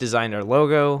 Keegan Lynch designed our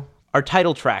logo. Our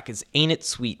title track is Ain't It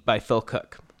Sweet by Phil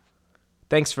Cook.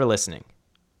 Thanks for listening.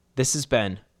 This has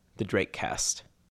been the DrakeCast.